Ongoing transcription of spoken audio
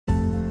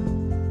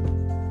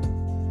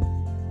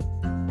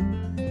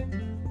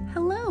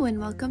Hello and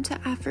welcome to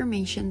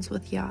Affirmations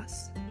with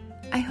Yas.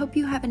 I hope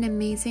you have an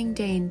amazing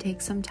day and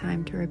take some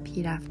time to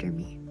repeat after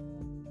me.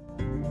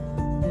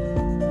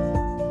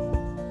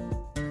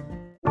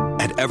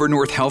 At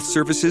Evernorth Health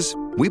Services,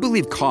 we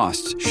believe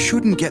costs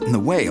shouldn't get in the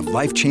way of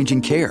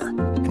life-changing care,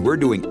 and we're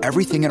doing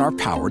everything in our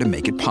power to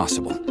make it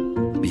possible.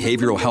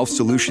 Behavioral health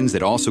solutions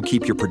that also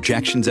keep your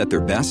projections at their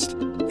best?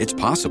 It's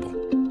possible.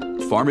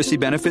 Pharmacy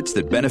benefits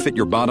that benefit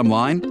your bottom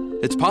line?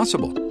 It's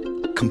possible.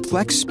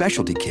 Complex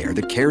specialty care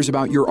that cares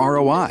about your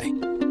ROI?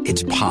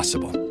 It's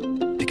possible.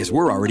 Because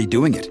we're already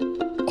doing it.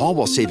 All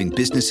while saving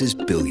businesses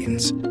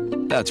billions.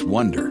 That's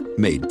Wonder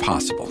made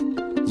possible.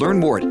 Learn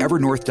more at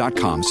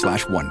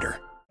evernorth.com/wonder.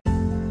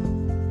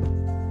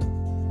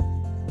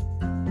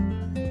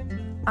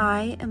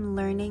 I am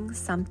learning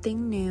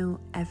something new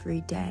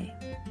every day.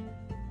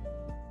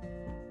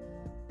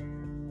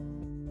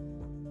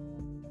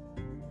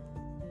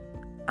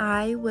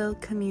 I will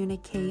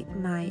communicate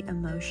my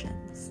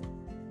emotions.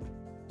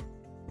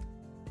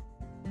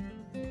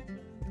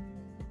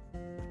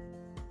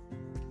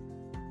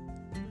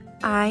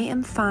 I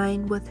am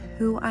fine with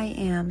who I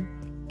am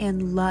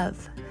and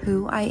love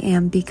who I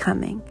am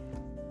becoming.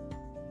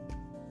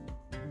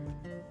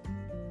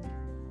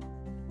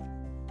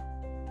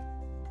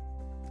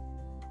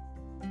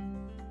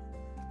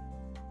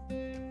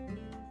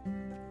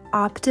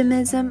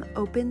 Optimism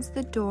opens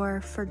the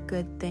door for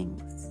good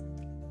things.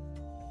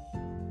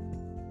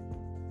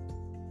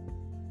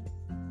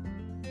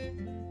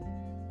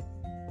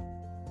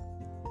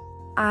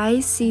 I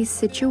see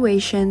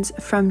situations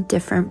from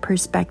different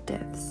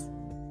perspectives.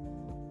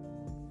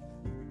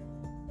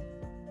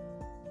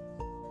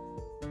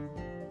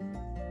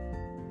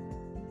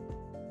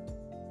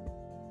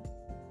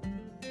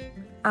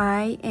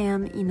 I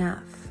am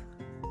enough.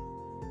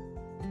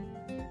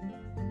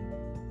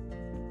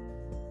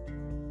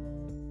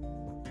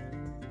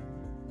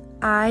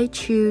 I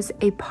choose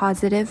a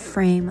positive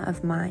frame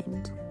of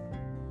mind.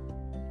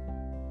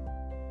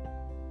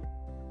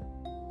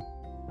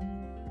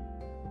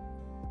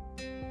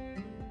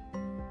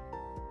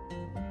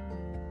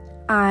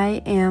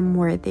 I am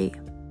worthy.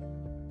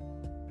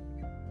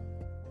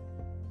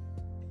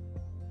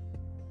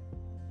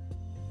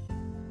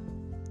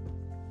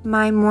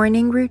 My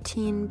morning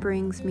routine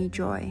brings me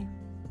joy.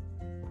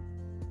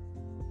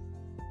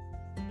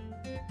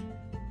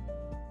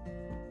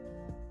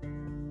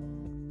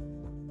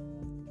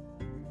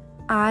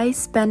 I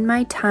spend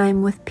my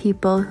time with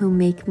people who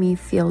make me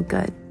feel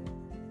good.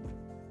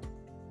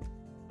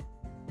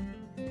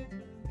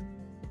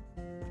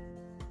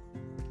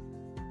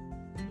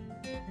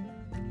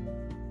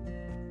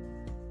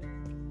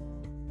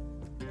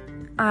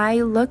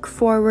 I look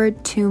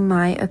forward to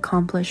my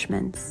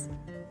accomplishments.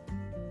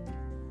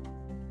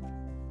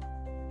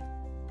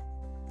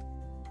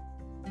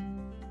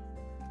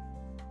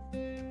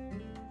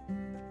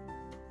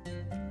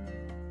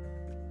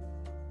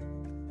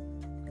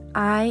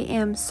 I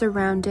am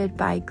surrounded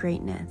by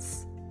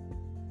greatness.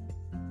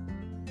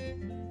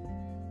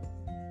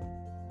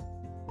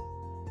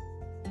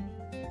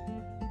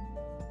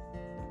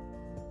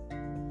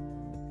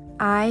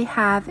 I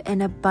have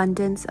an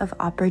abundance of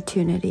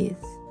opportunities.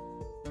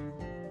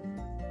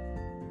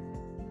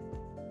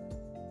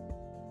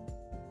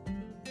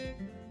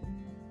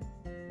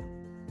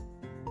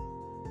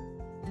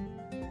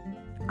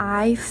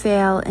 I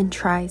fail and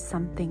try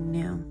something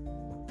new.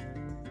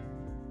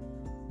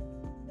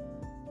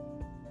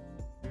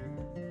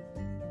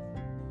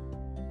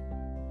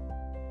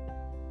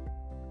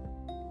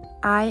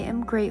 I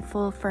am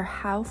grateful for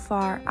how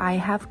far I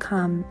have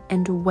come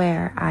and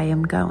where I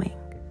am going.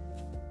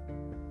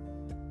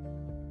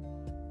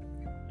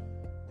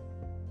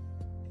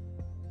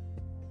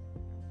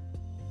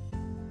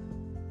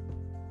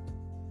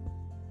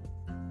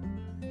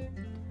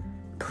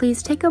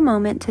 Please take a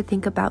moment to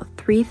think about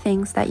 3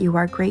 things that you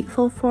are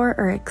grateful for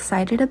or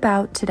excited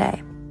about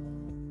today.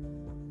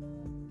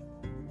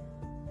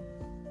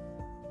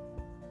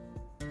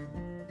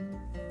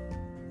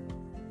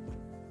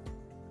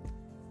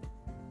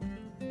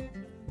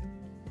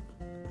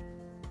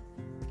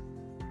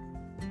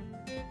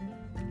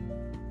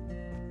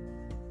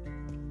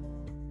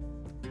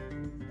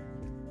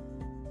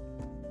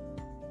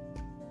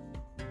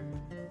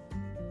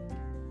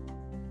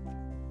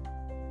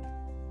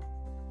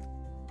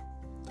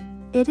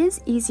 It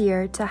is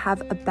easier to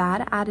have a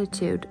bad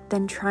attitude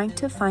than trying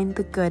to find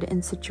the good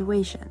in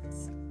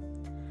situations.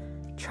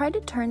 Try to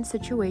turn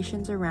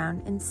situations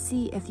around and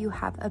see if you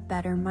have a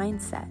better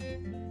mindset.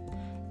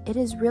 It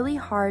is really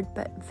hard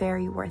but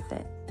very worth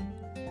it.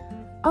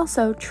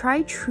 Also,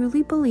 try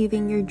truly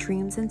believing your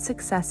dreams and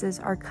successes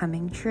are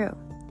coming true.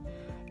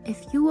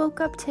 If you woke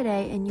up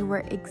today and you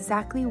were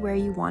exactly where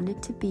you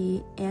wanted to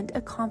be and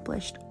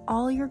accomplished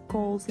all your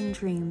goals and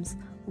dreams,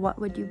 what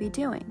would you be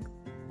doing?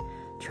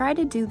 Try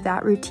to do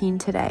that routine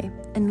today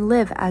and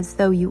live as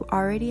though you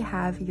already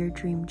have your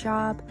dream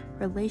job,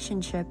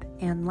 relationship,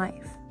 and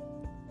life.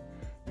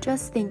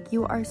 Just think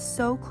you are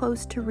so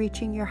close to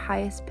reaching your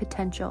highest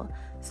potential,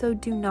 so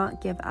do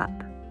not give up.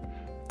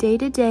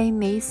 Day-to-day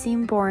may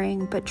seem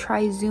boring, but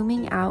try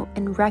zooming out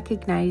and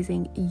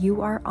recognizing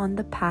you are on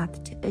the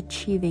path to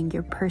achieving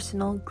your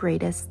personal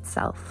greatest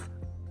self.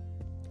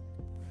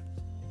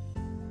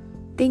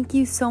 Thank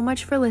you so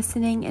much for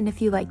listening, and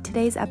if you liked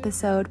today's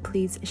episode,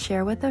 please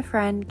share with a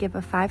friend, give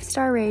a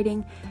 5-star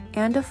rating,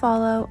 and a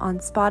follow on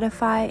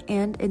Spotify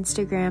and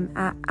Instagram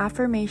at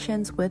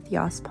Affirmations with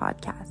Yas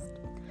Podcast.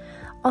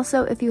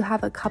 Also, if you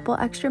have a couple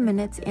extra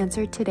minutes,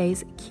 answer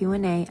today's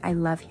Q&A. I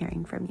love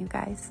hearing from you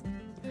guys.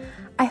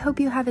 I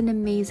hope you have an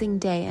amazing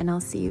day, and I'll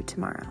see you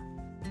tomorrow.